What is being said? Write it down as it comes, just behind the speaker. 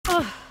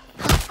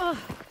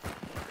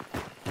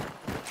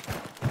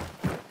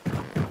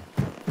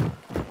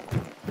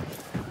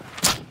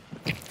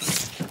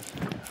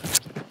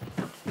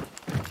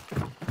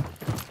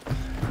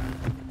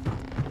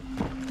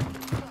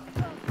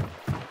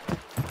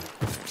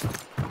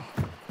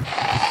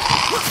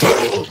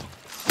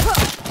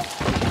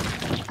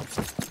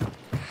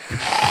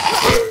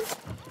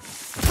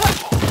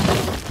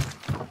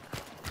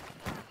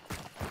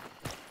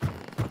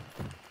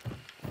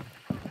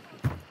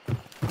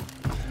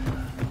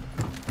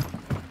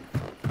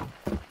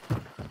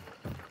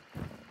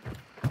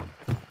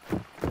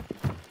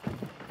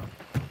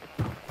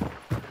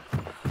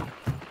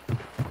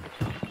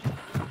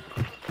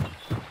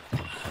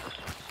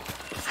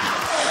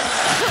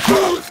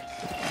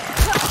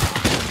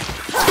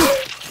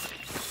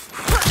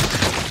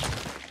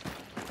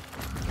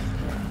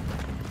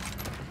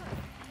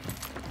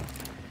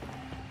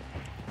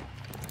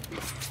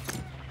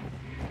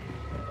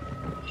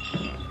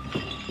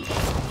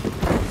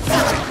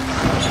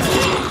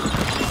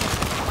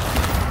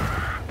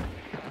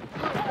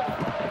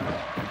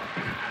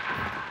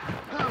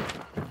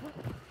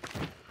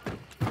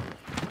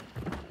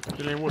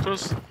Healing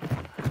waters.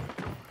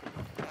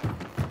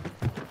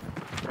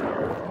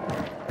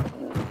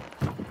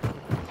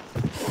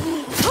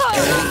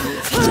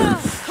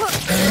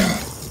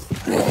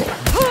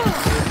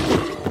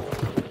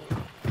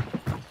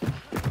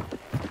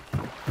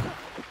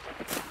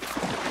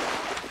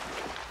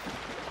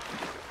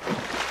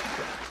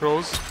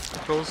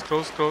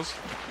 Close.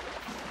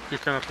 You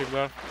cannot live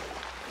there.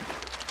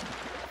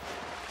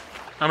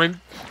 I mean,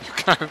 you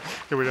can.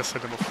 You will just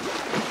set them off.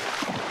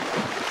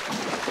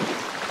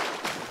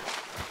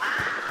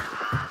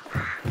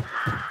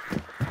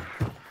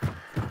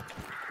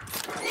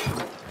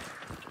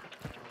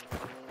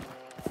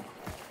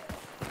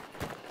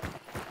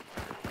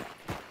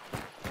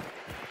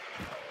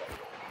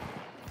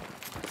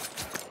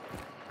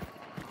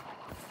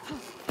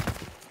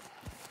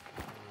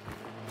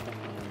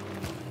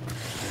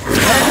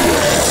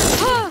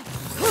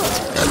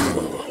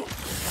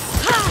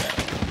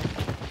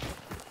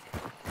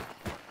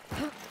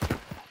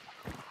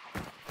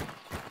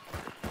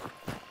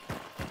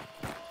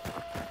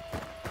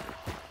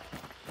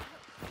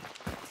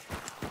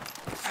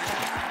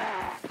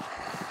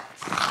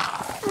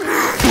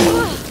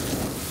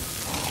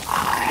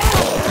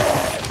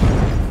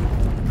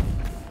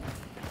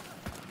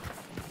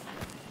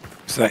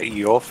 Is that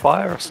your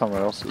fire or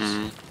someone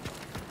else's?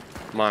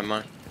 Mine.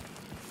 I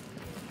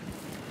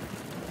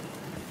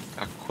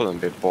couldn't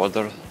be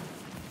bothered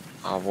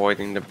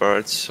avoiding the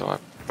birds, so I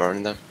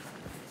burned them.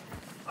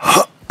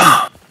 Oh,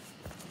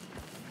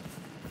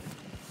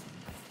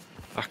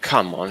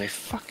 come on, you're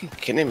fucking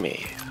kidding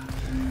me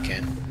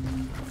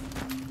again.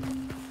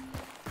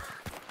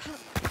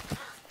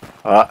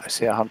 I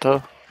see a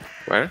hunter.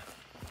 Where?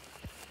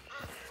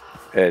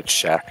 It's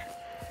Shack.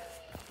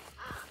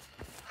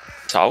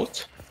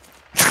 South?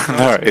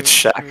 No, it's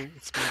Shack.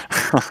 It's me.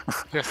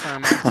 Yes,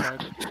 I'm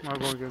outside. I'm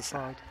going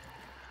inside.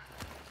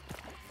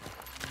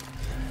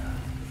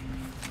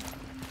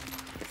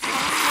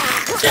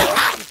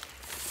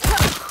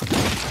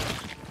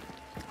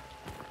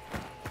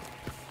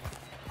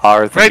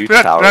 Are the new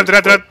towers?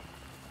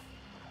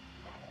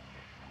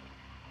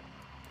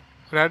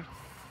 Red.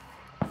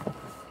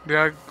 They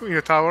are in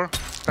the tower.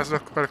 That's where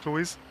the clue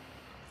is.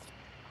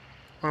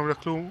 One of the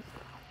clue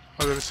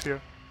others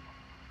here.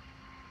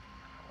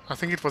 I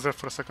think it was there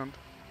for a second.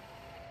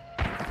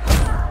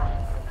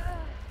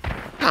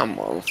 Come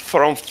on,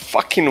 from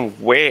fucking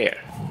where?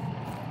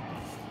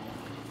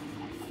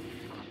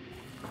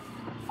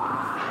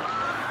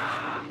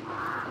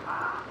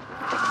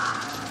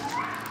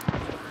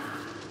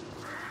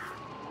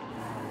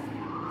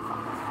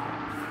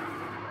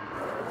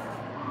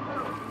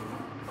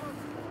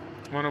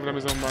 One of them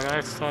is on my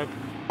right side.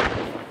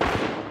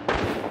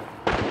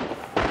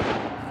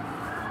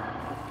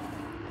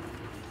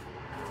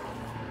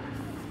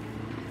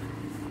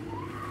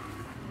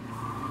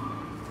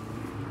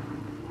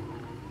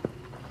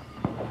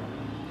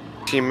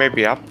 He may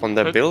be up on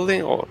the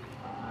building or...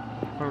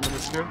 One of them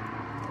is here.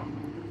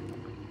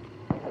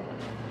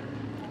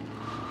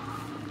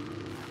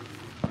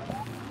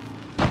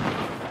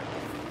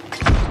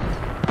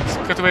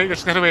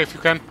 Just get away if you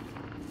can.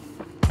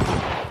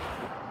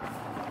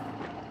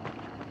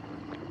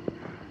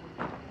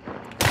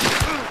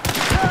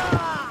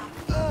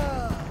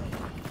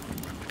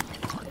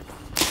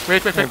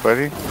 Wait. Hey,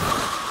 buddy.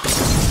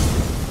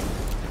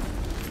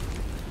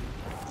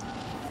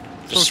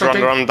 Just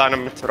run,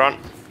 dynamite, run.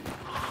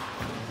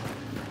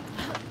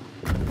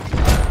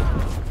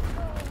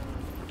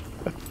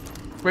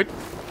 Wait.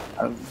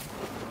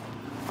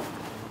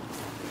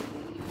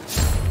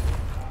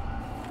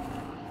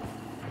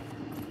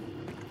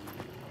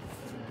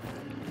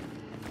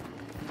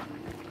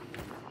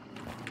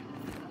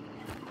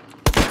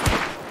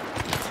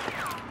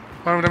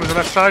 One of them is on the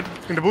left side,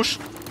 in the bush.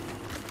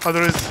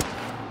 Other is...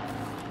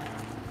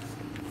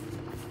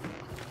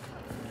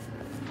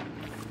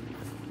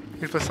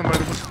 It was somewhere in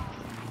the bush.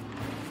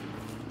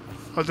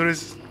 Other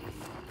is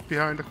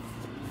behind.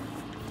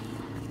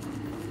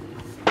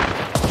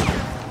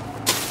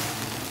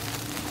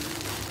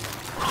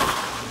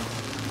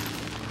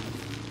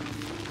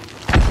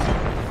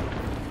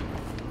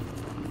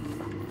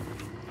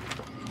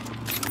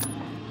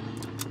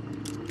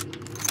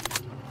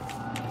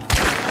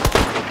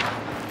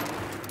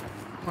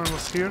 One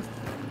was here.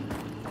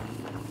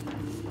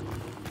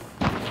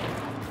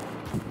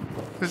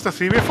 This is the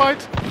 3-way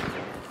fight?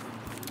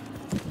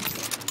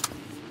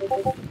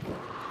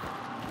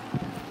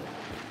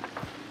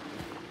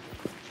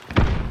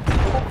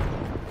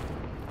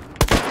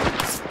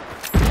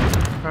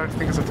 I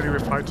think it's a 3-way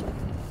fight.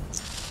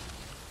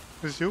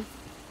 This you?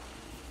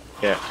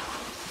 Yeah.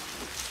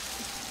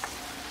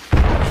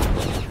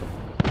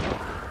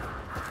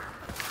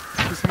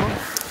 You see one?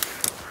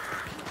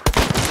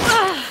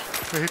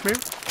 They hit me.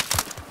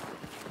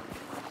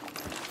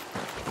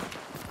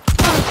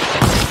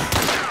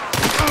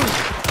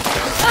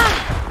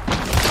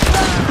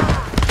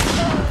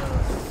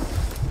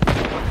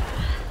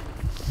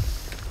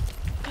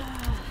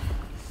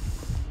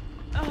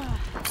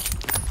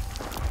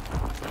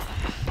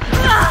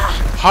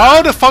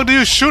 How the fuck do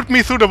you shoot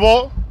me through the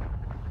wall?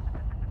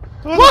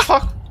 What the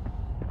fuck?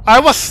 I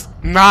was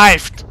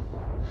knifed.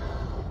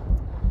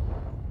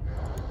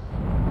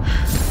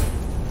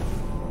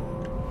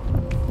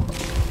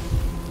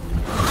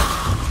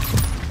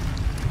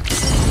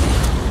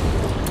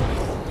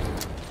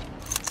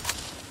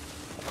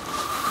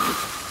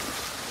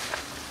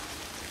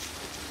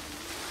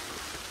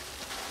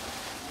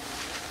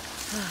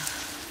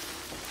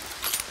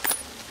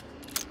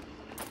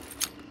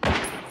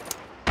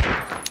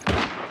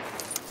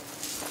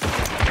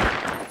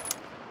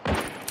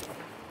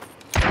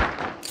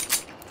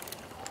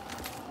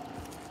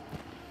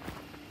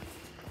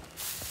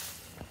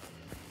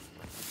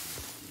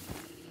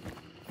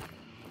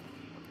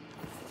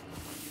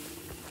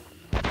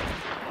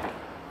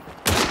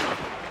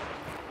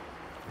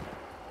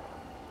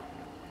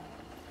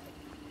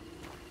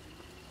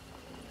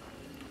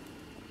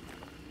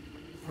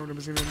 Probably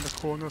was in the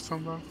corner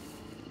somewhere.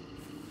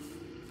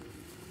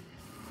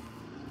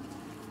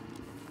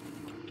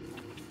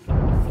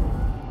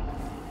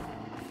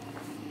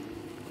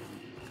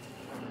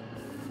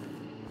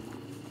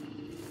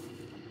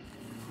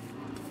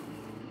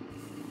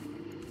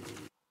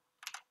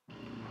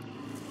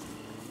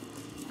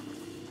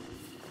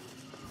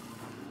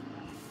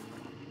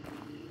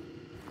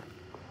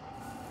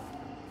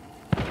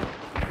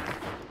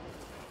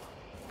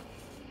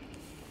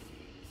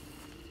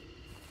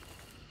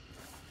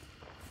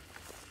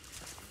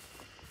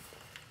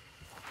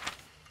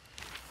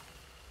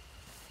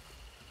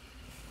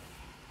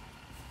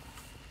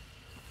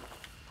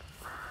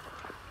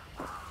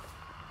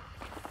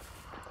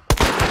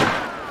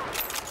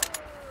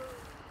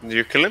 Did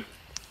you kill him?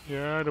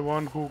 Yeah, the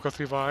one who got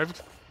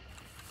revived.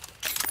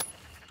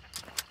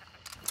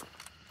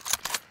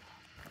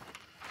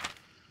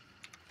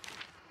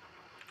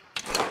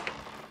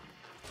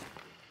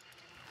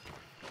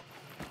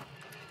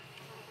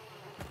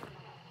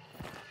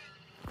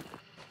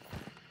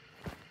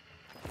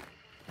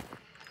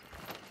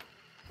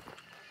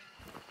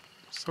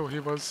 So he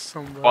was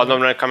somewhere. One of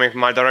them coming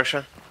from my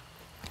direction.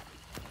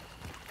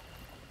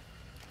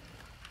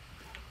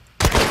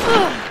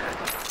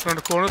 Around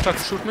the corner, tried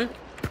to shoot me.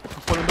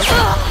 I'm falling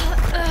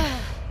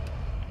back.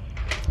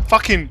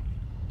 Fucking.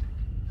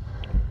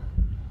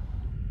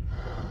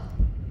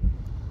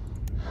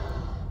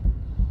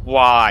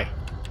 Why?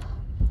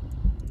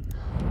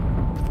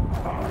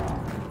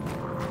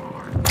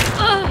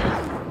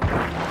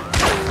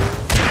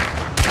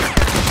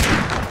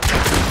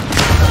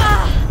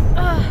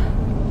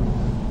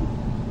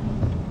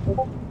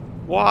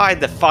 Why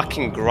the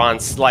fucking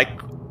grunts? Like,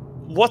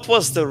 what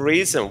was the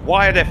reason?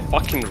 Why are they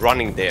fucking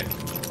running there?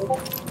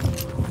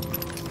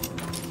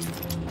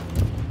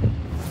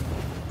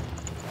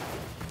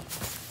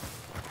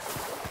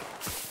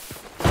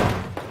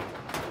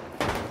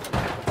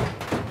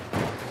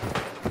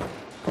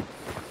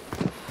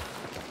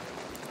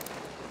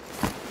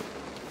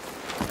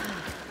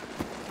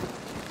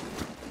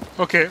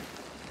 Okay.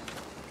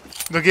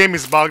 The game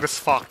is bugged as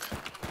fuck.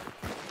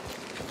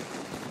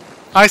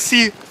 I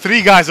see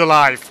 3 guys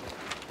alive.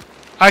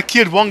 I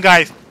killed one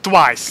guy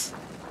twice.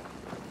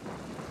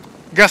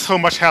 Guess how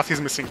much health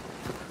he's missing?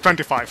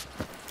 25.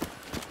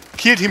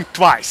 Killed him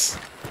twice.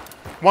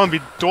 One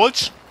with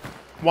Dolch,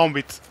 one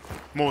with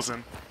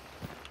Mosen.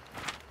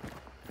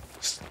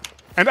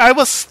 And I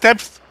was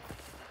stabbed.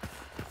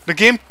 The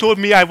game told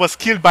me I was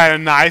killed by a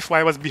knife while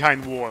I was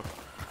behind wall.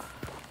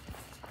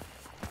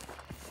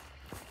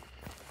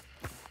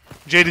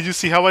 Jay, did you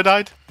see how I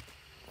died?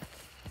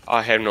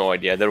 I have no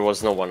idea. There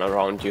was no one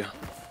around you.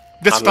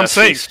 That's what I'm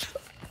saying.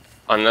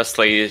 Unless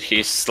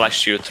he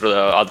slashed you through the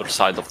other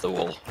side of the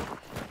wall.